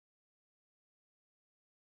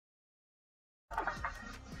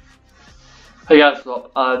Hey guys,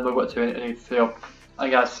 look, we're going to a new video. I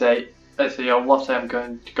gotta say, this video, what I am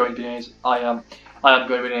going to be doing is I am going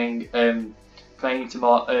to be doing playing some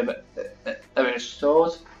more arena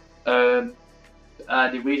stores. And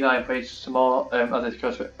the reason I played some more is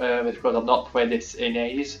because I've not played this in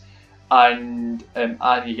ages, and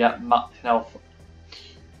you get max health.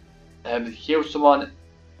 Heal someone,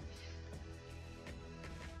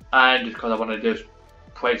 and just because I want to just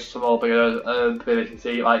play some more because as you can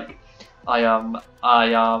see, like. I am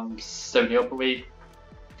 70 Open League.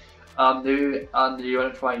 I'm new and you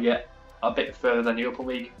want to try and get a bit further than the Open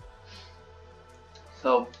League.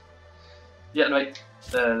 So yeah, right,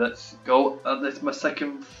 let's go. This is my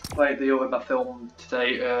second video in my film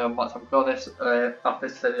today. Once I'm done this, after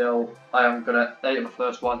this video, I am gonna edit my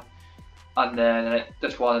first one, and then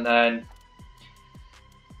this one, and then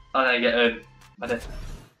get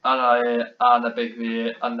and a big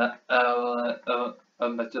video, and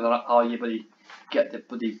how you bloody get the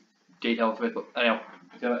bloody details of it, but anyhow,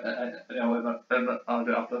 I'll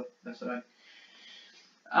do it after this anyway.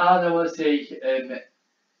 And I want to see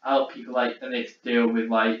how people like this deal with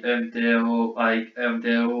like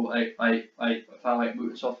find like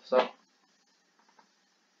moot stuff. So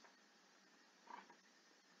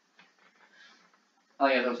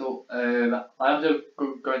I guess also I'm just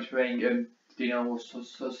going to bring Dino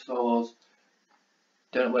stores.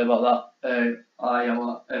 Don't worry about that. I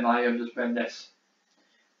am just playing this.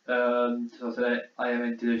 So today I am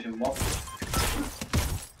in Division 1.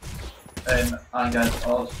 And guys,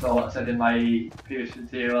 also like I said in my previous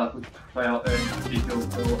video, I could try out digital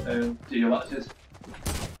matches.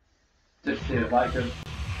 Just see if I like them.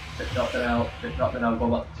 If not, then I'll go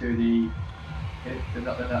back to the. If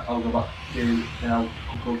not, then I'll go back to. Then I'll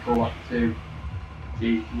go back to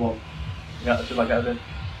the one. Yeah, that's if I get them.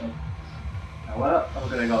 So. Now where I'm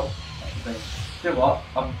gonna go? You know what?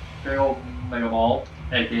 I'm gonna go Mega Mall,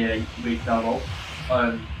 aka Retail Mall.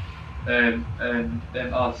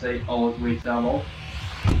 I'll say old Retail Mall.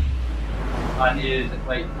 And it is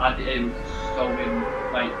like, and it is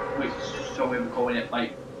showing calling it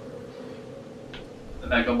like the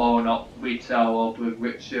Mega Mall, not Retail Mall,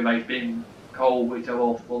 which has been called Retail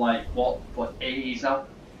Mall for like what, for ages now.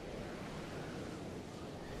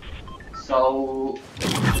 So.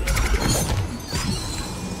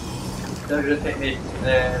 They're gonna take me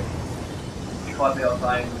quite a bit of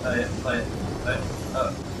time, a bit of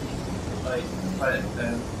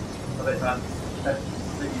time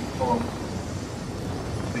form.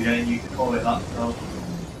 Again, you can call it that, so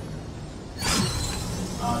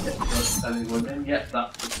I'll get to everyone in. Yes,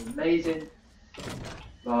 that was amazing.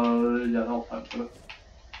 So yeah, no thanks for it.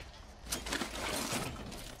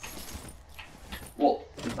 What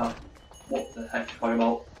is that? What the heck are you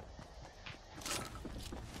about?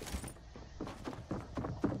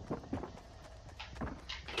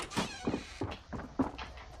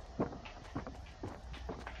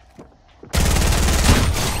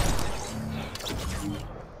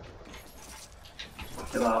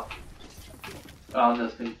 Oh,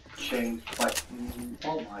 that's been changed, like,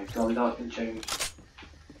 oh my god, that's been changed.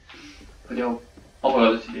 Video, oh my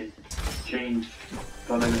god, this has been changed.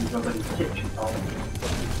 God, I'm in my kitchen now.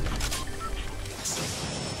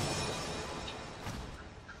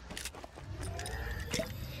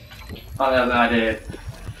 I have an idea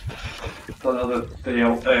for another video.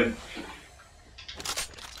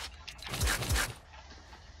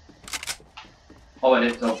 Oh, I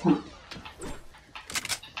did so.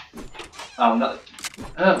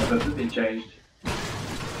 This has been changed.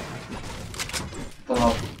 For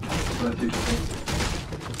the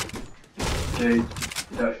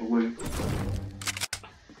actual wound.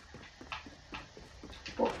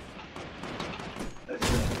 But let's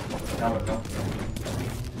just now it now.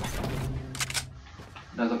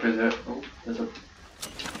 There's a preserve. Oh, there's a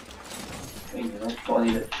thing, you know, but I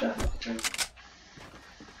need it there.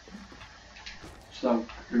 So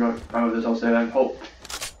we're going to go with this also and hope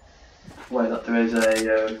that there is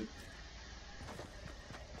a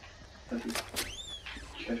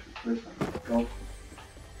God.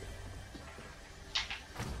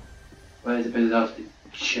 Where is the business house to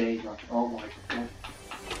change, man? Oh my god.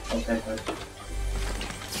 Okay, guys.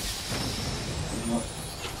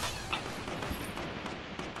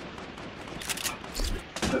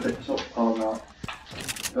 Put it sort of on that.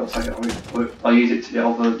 Looks like I'll use it to get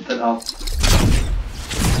over the house.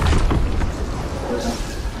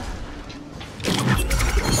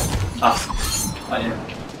 Ah, I am.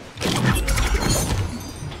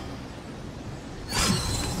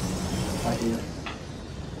 Idea.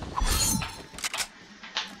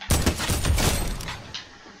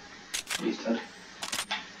 He's dead.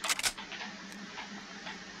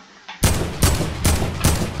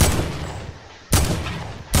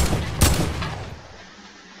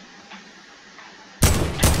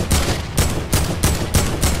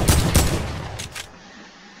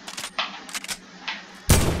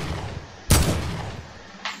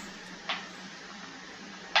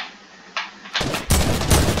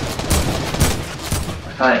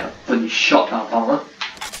 Right, I've bloody shot that bomber.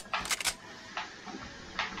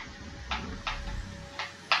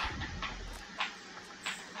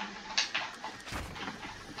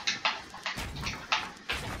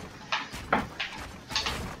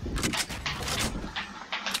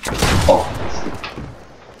 Oh.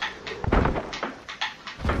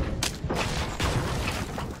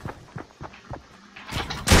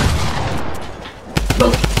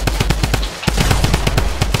 No.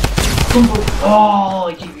 Oh,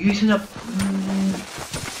 I keep using a.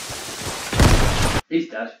 He's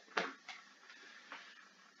dead.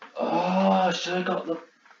 Oh, I should have got the.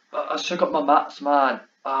 I should have got my mats, man.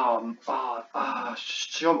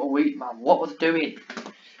 Should have got my wheat, man. What was I doing?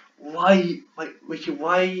 Why, like, Ricky?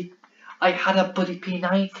 Why? I had a bloody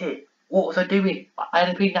P90. What was I doing? I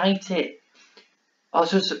had a P90. I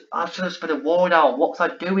should have spent a war down. What was I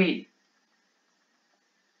doing?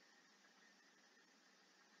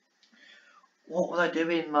 What was I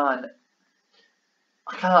doing, man?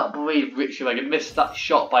 I can't believe Richie like I missed that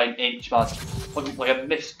shot by an inch, man. Like I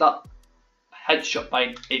missed that headshot by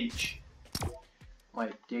an inch. My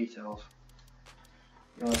details.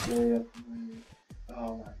 Oh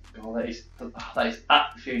my god, that is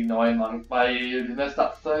actually annoying, man. I missed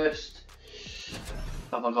that first.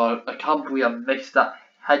 Oh my god, I can't believe I missed that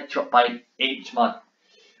headshot by an inch, man.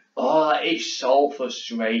 Oh, that is so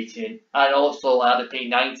frustrating. And also, I had a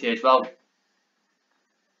P90 as well.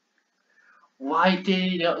 Why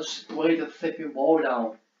did you not spray the flipping wall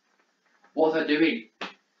down? What was I doing?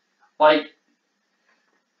 Like,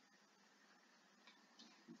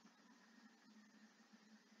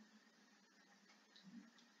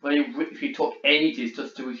 if you took ages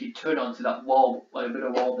just to actually turn onto that wall, like a bit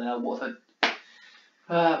of wall there, what was I?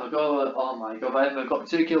 Oh my god, I've got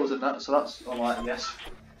 2 kills in that, so that's alright, I guess.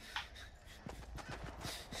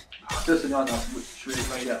 Just annoying that which really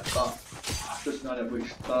made it, but just annoying that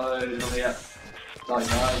which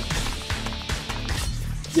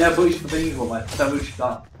yeah, but it's the thing is what like damage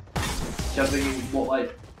that. Do you know what I mean? What like,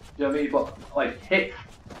 do you know what I mean? But like hit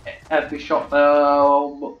every shot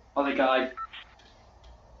on the guy.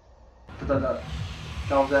 Down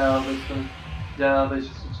there, there's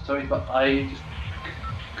just sorry, but I just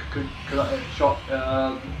could shot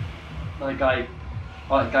another guy,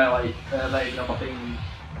 like letting know my thing,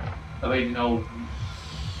 letting know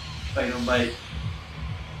my.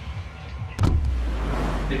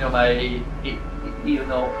 Even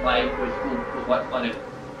though my was like funny.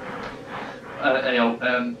 Anyhow,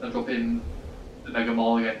 I'm dropping the Mega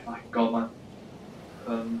Mall again. My god,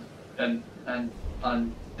 man. And then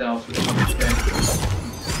I was switching again.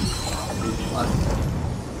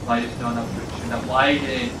 I just don't have switching that. Why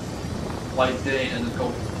didn't and just go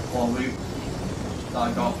one route that I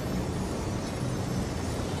got.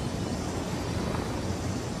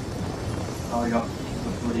 Now I got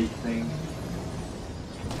the bloody thing.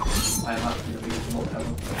 I am actually the biggest mod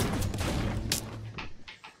ever.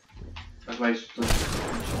 That's why it's just.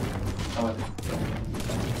 However.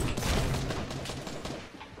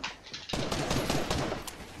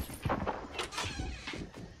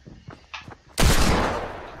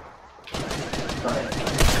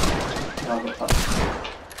 Now I've got that.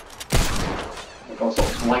 I've got sort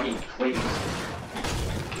of swaggy please.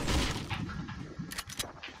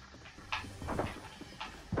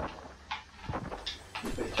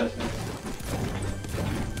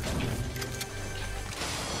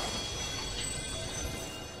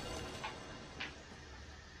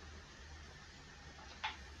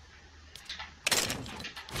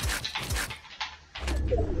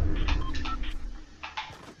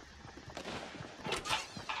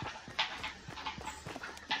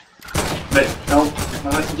 No,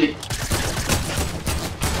 my SMG.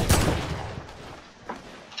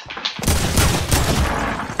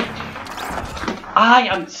 I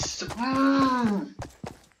am so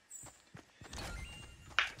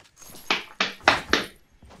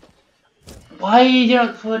Why did you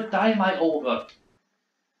not throw dynamite over?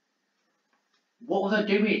 What was I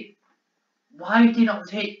doing? Why did you not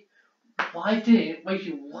take? Why didn't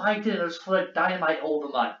I just throw dynamite over,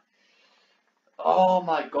 man? Oh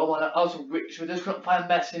my god, man, I was rich. We just couldn't find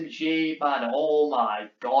SMG, man. Oh my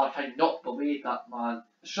god, I cannot believe that, man.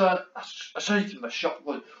 I should have given him a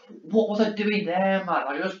shotgun. What was I doing there, man?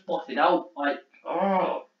 I just botted out, like,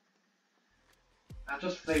 oh. I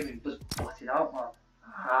just fucking just botted out, man.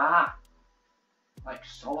 Ah. Like,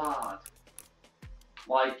 so hard.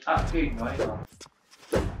 Like, absolutely annoying, man.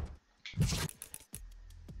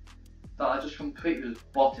 That I just completely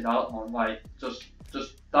just botted out, man. Like, just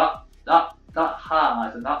that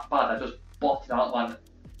hard and that bad, I just botted out, man.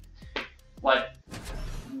 Like,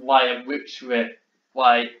 why I'm rich with,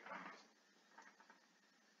 like,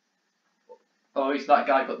 Oh, it's that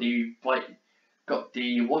guy got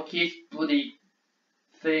the luckiest bloody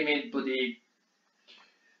flaming bloody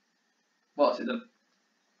what's it the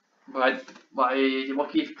my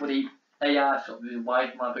luckiest bloody AI shot with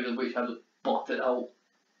white man because which I just botted out.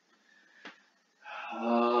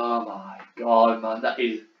 Oh my god, man, that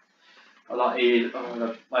is oh that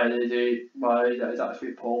is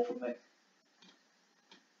actually poor for me.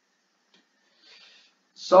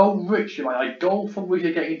 So Richard, I go from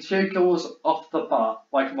Richard getting 2 kills off the bat,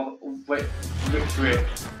 like I'm on victory,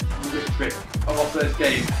 I'm off this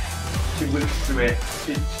game, to victory,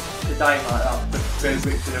 to dying like that, but then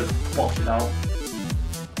Richard has bossed it out.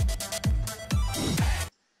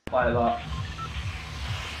 Like that.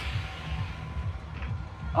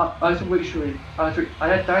 I was literally, I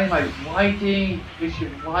had dynamite, why didn't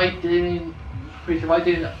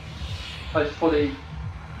I just fully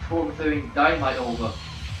throwing dynamite over?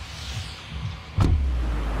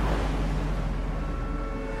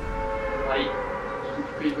 Like,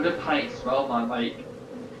 you could have panicked as well, man. Like,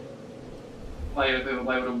 why would have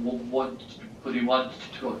want to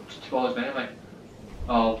hours anyway?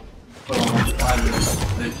 Oh, well, I would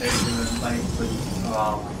have taken and like,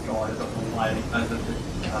 oh my god, I don't know why I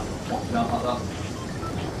just walked out like that.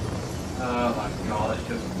 Oh my god, it's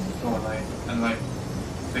just so annoying. Anyway,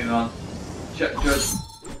 moving on. Just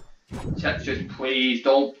please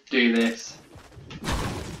don't do this.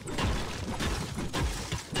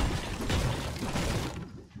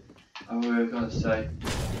 What were we going to say?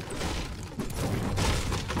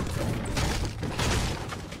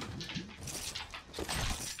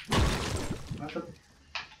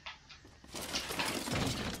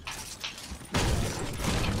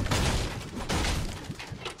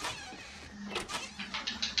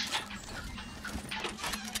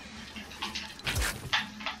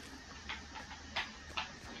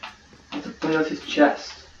 Where's his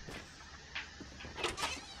chest?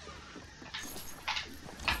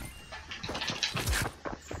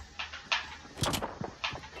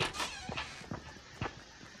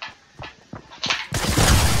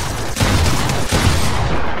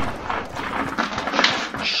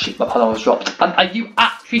 Shit, my panel was dropped. And are you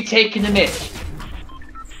actually taking the miss?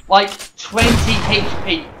 Like 20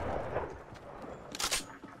 HP.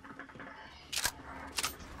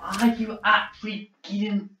 Are you actually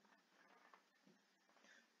getting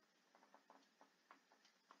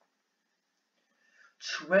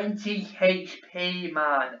 20 HP,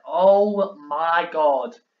 man? Oh my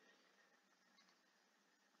god.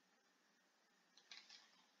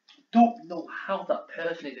 Don't know how that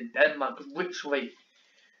person is in Denmark, because literally,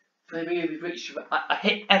 I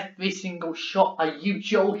hit every single shot. Are you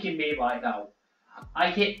joking me right now?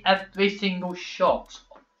 I hit every single shot.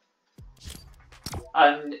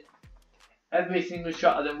 And every single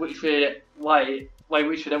shot, and then literally,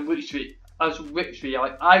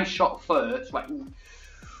 I shot first,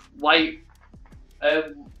 which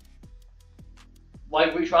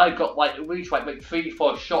I got like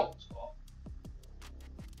 3-4 shots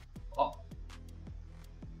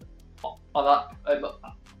on that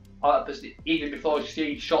person even before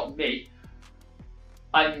she shot me,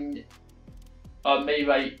 and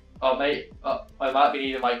maybe I might be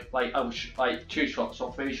needing like 2 shots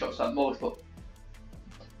or 3 shots at most,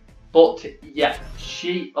 but yeah,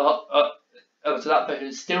 she so that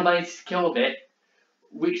person still managed to kill me.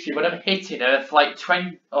 Which when I'm hitting her for like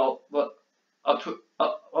 20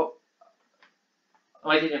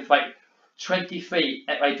 I did it for like 23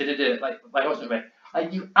 like wasn't it? Are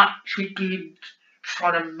you actually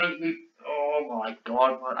trying to make me? Oh my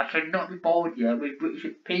god, man! I cannot be bothered here with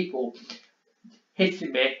people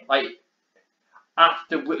hitting me like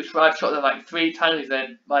after which I've shot them like 3 times.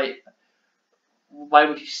 Then like, why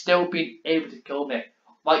would you still be able to kill me?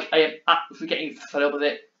 Like I am actually getting fed up with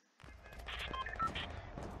it.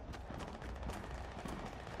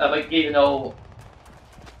 Like even though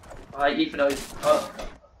it's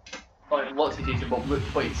what's it is, but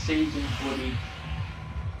it's season bloody.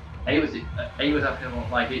 He was acting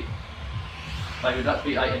like it was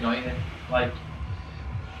actually like annoying him. Like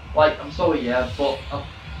I'm sorry, yeah, but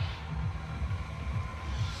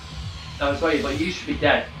I'm sorry, but you should be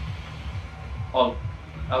dead. Or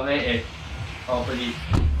eliminated. Or bloody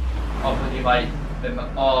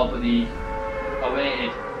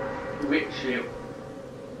eliminated. Literally.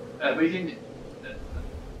 I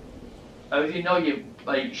didn't know you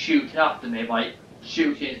like shooting after me, like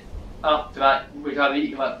shooting after that, which I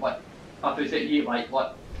eat like after you like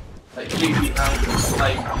shooting pounds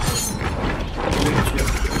like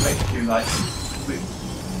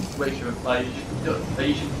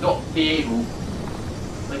you should not be able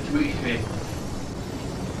like to reach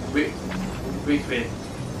me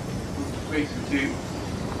to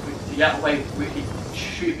get away, to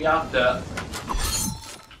shoot me after,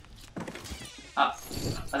 and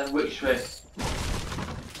then which way,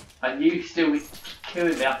 and you still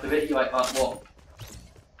killing me after it. You like what,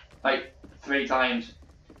 like 3 times.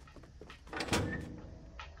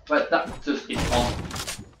 But that just is on.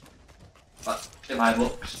 But in my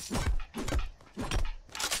books.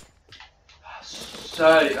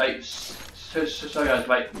 Sorry, like, sorry guys,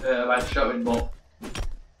 like shouting, but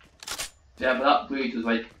yeah, but that breed was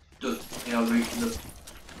like, just, you know,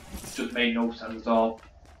 just made no sense at all.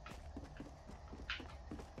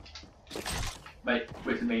 Like,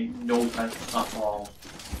 which made no sense at all.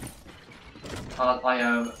 And I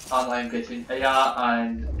am getting AR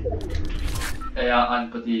and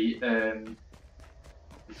bloody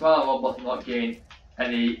well, but I'm not getting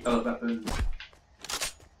any other weapons.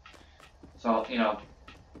 So, you know.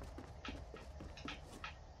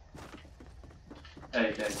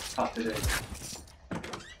 Okay, after this.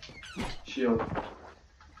 Shield.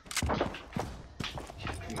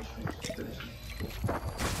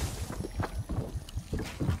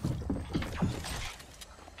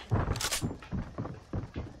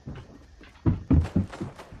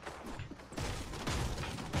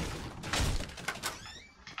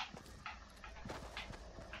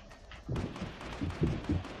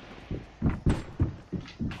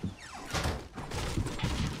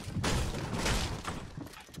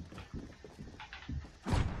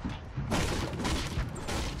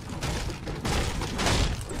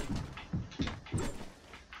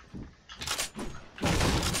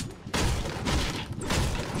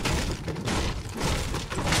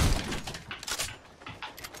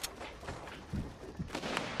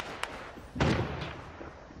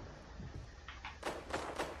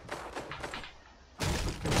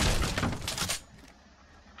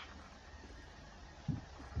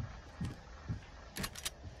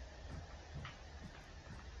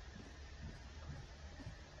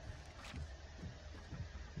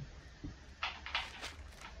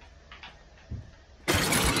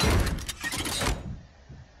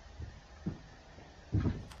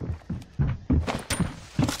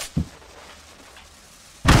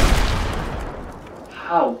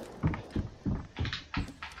 How?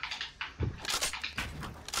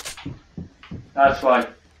 That's right.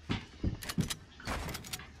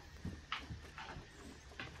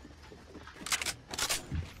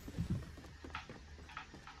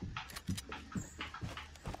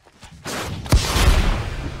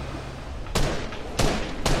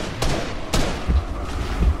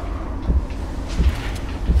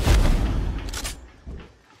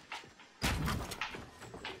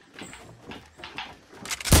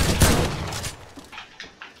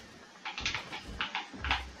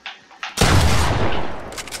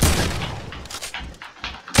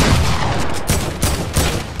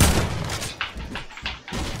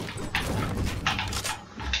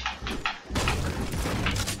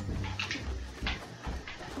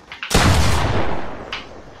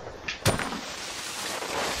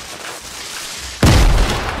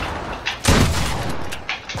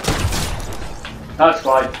 That's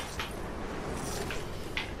right.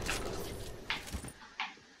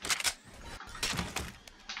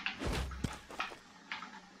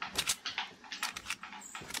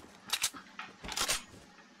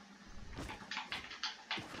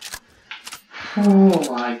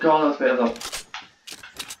 Oh my god, that's a bit of a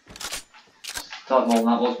start more than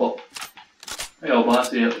that was, but you know, but that's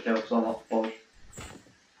the other kill, so I'm not bothered.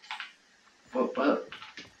 But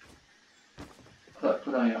that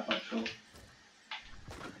could I have actually.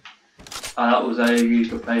 And that was a really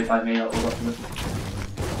good play by me, that was definitely.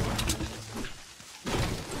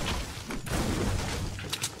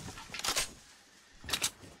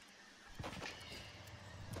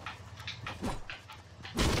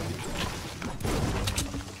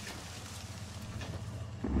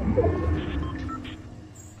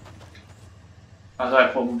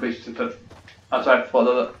 As I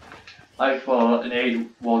thought, I thought an aid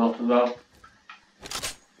wall up as well.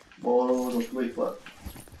 Wall up weak, but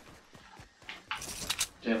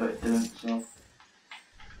yeah, but it didn't. So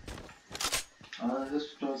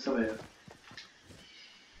just doing some here.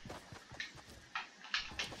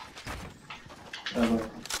 I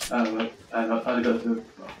gotta do.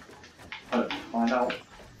 I don't find out.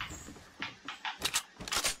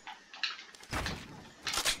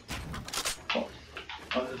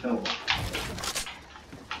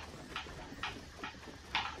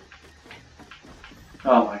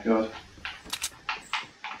 Oh my god.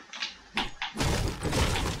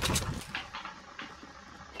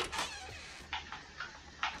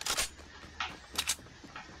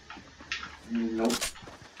 Nope.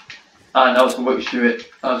 And I was going to work through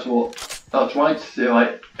it as what I was trying to do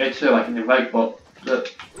like it's like in the right, but they're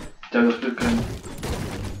just going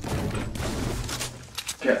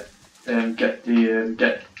to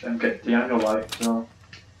get the angle right. So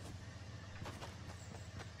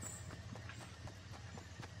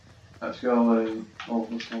let's go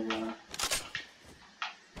over somewhere.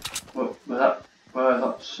 Where is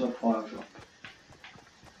that so far up?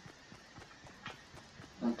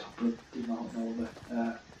 On top of the mountain over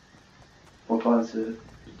there. According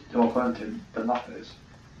to the map is.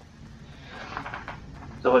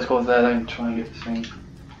 So let's go over there then and try and get this thing.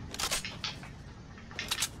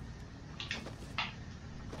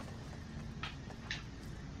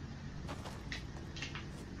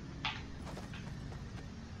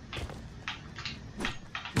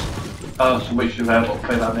 Oh, so which is available to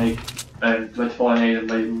play that me. And that's all I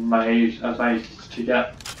need and my age as I used to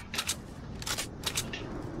get.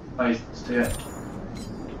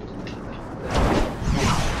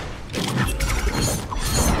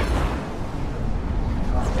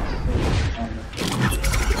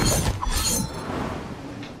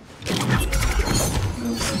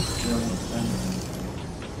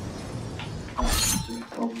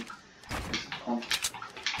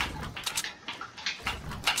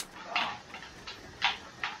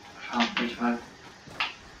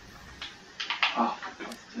 Oh, for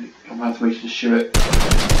God's sake, I'm going to reach to shoot it.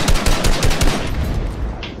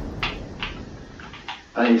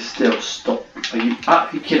 And he's still stuck. Are you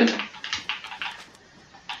actually kidding me?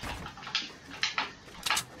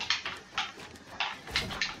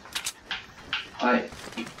 Right.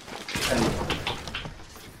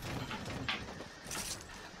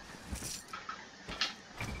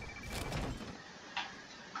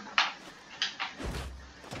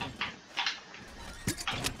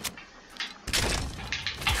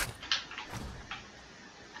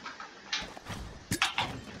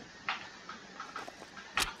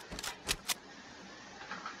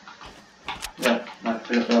 Yeah, nice,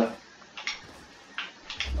 we got there.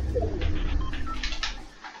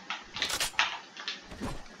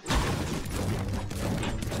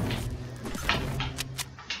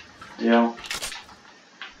 Yeah.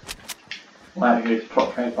 Right, here's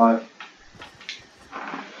prop 25.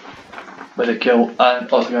 With a kill. And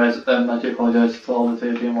also guys, I do apologise for all the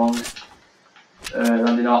video being long.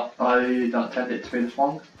 I did not intend it to be this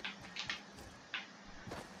long.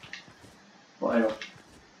 But anyway.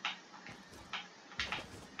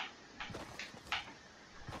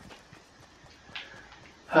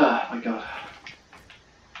 Oh my god.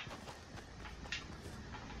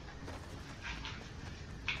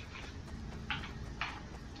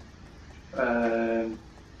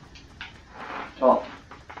 Top.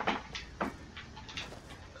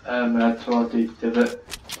 Head toward the divot.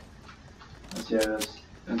 As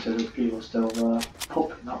there's people still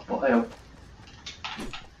popping that, but hey.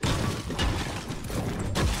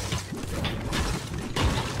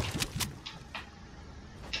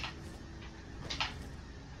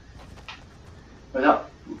 Wait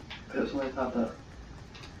up! Put something like that.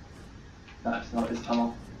 No, it's not, it's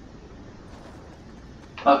ammo.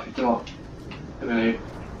 Oh, you know what? I'm gonna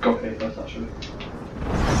go here first actually.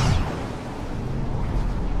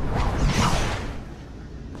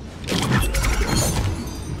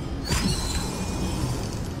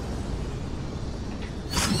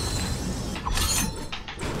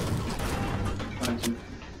 Trying to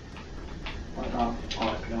like that. Oh, I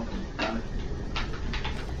can damn it.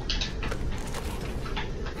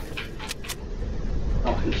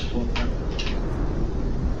 Oh, it's still there.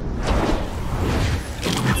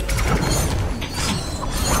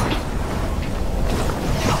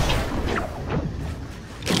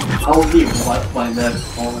 I'll leave my there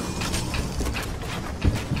falling.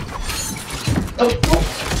 Oh, oh!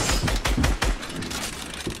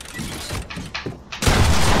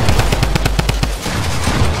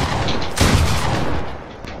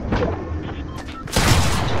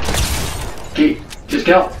 Okay, just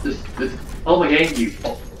get up. Oh my game, you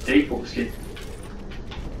default skin.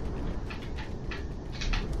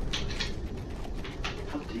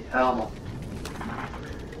 Bloody hell, man.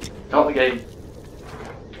 Get out the game.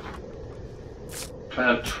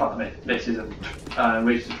 Trying to trap me, misses and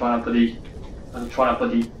waits to try and bloody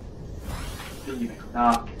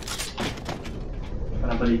nah. Trying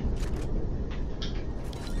to bloody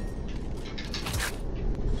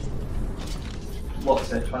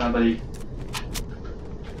what's it? Trying to bloody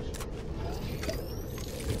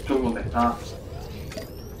juggle me, nah.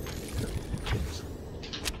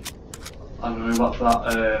 I'm gonna move up for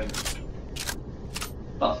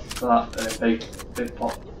that big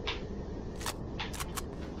pot.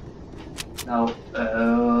 Now,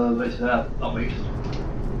 where's that? Not me.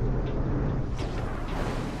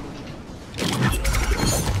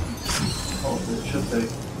 Hopefully it should be.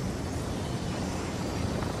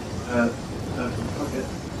 Fuck it.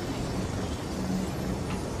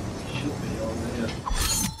 It should be over here.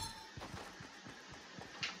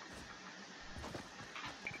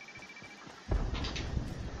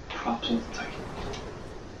 Perhaps something.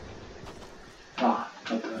 Ah,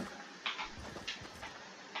 god damn it.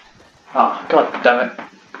 Ah, god damn it.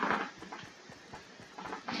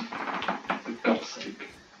 For God's sake.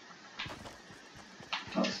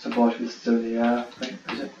 That's the voice was still in the air, I think,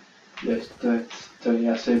 is it? Yeah, it's still in the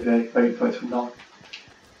air, CBA, waiting for it from now.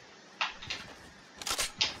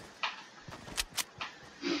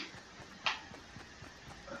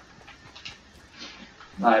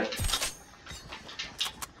 Right.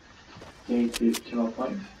 Need to 2 more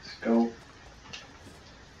points. Let's go.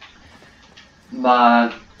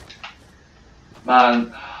 Man.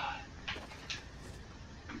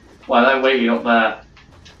 Why are they waiting up there?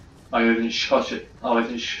 I even shot it. I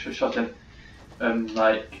even shot him.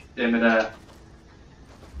 Like him in there.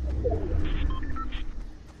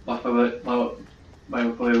 My probably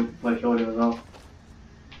killed him as well.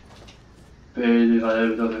 Barely, like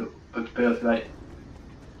overdoes it, but barely, like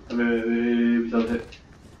overdoes it.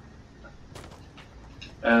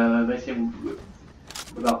 Missed him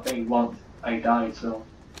without thinking once. I died, so.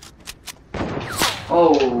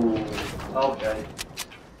 Oh, okay.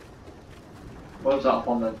 What was that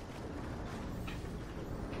from then?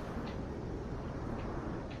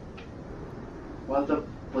 What the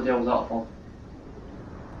bloody hell was that from?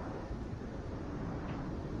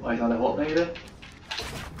 Why is that a hot maybe?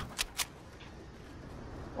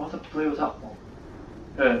 What the blue was that from?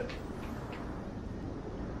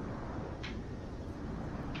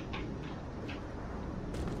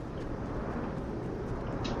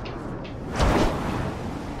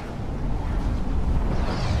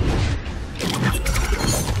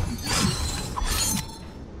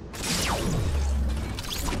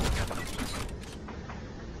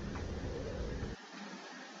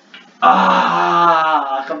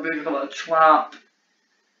 Ah, I completely forgot about the trap.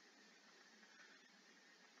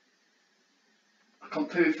 I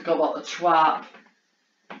completely forgot about the trap.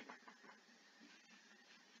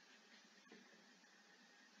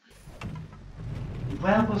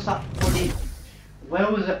 Where was that bloody?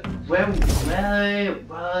 Where was it? Where the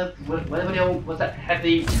hell was that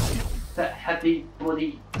heavy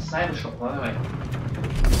bloody cyber shot? Anyway.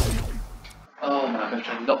 Oh my gosh, I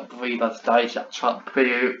cannot believe I died to that trap.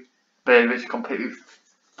 Baby, completely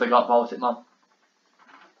forgot about it, man.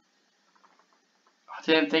 I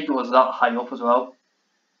didn't think it was that high up as well.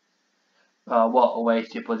 What a way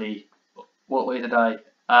to bloody, what a way to die.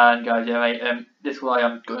 And guys, yeah, right, this is what I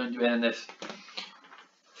am going to do in this.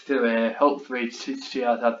 So hopefully you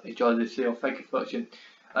guys have enjoyed this video. Thank you for watching.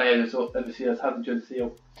 I just hope you guys have enjoyed the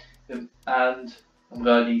video. And I'm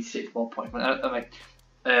going to need 6 more points.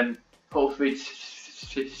 Hopefully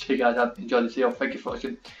you guys have enjoyed this video. Thank you for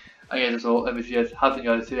watching. And just hope you guys have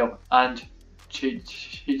enjoyed this video. And check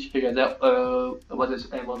you guys out. What is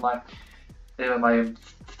one of my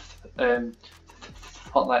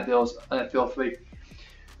Fortnite videos, and feel free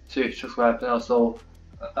to subscribe and also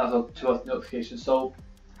to us notifications. So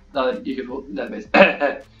now that you can vote, that means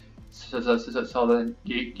so then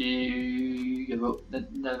you can vote,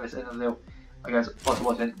 never miss another video. I guess also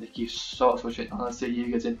watching. Thank you so much for watching, and I'll see you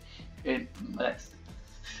guys in my next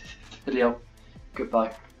video.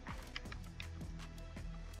 Goodbye.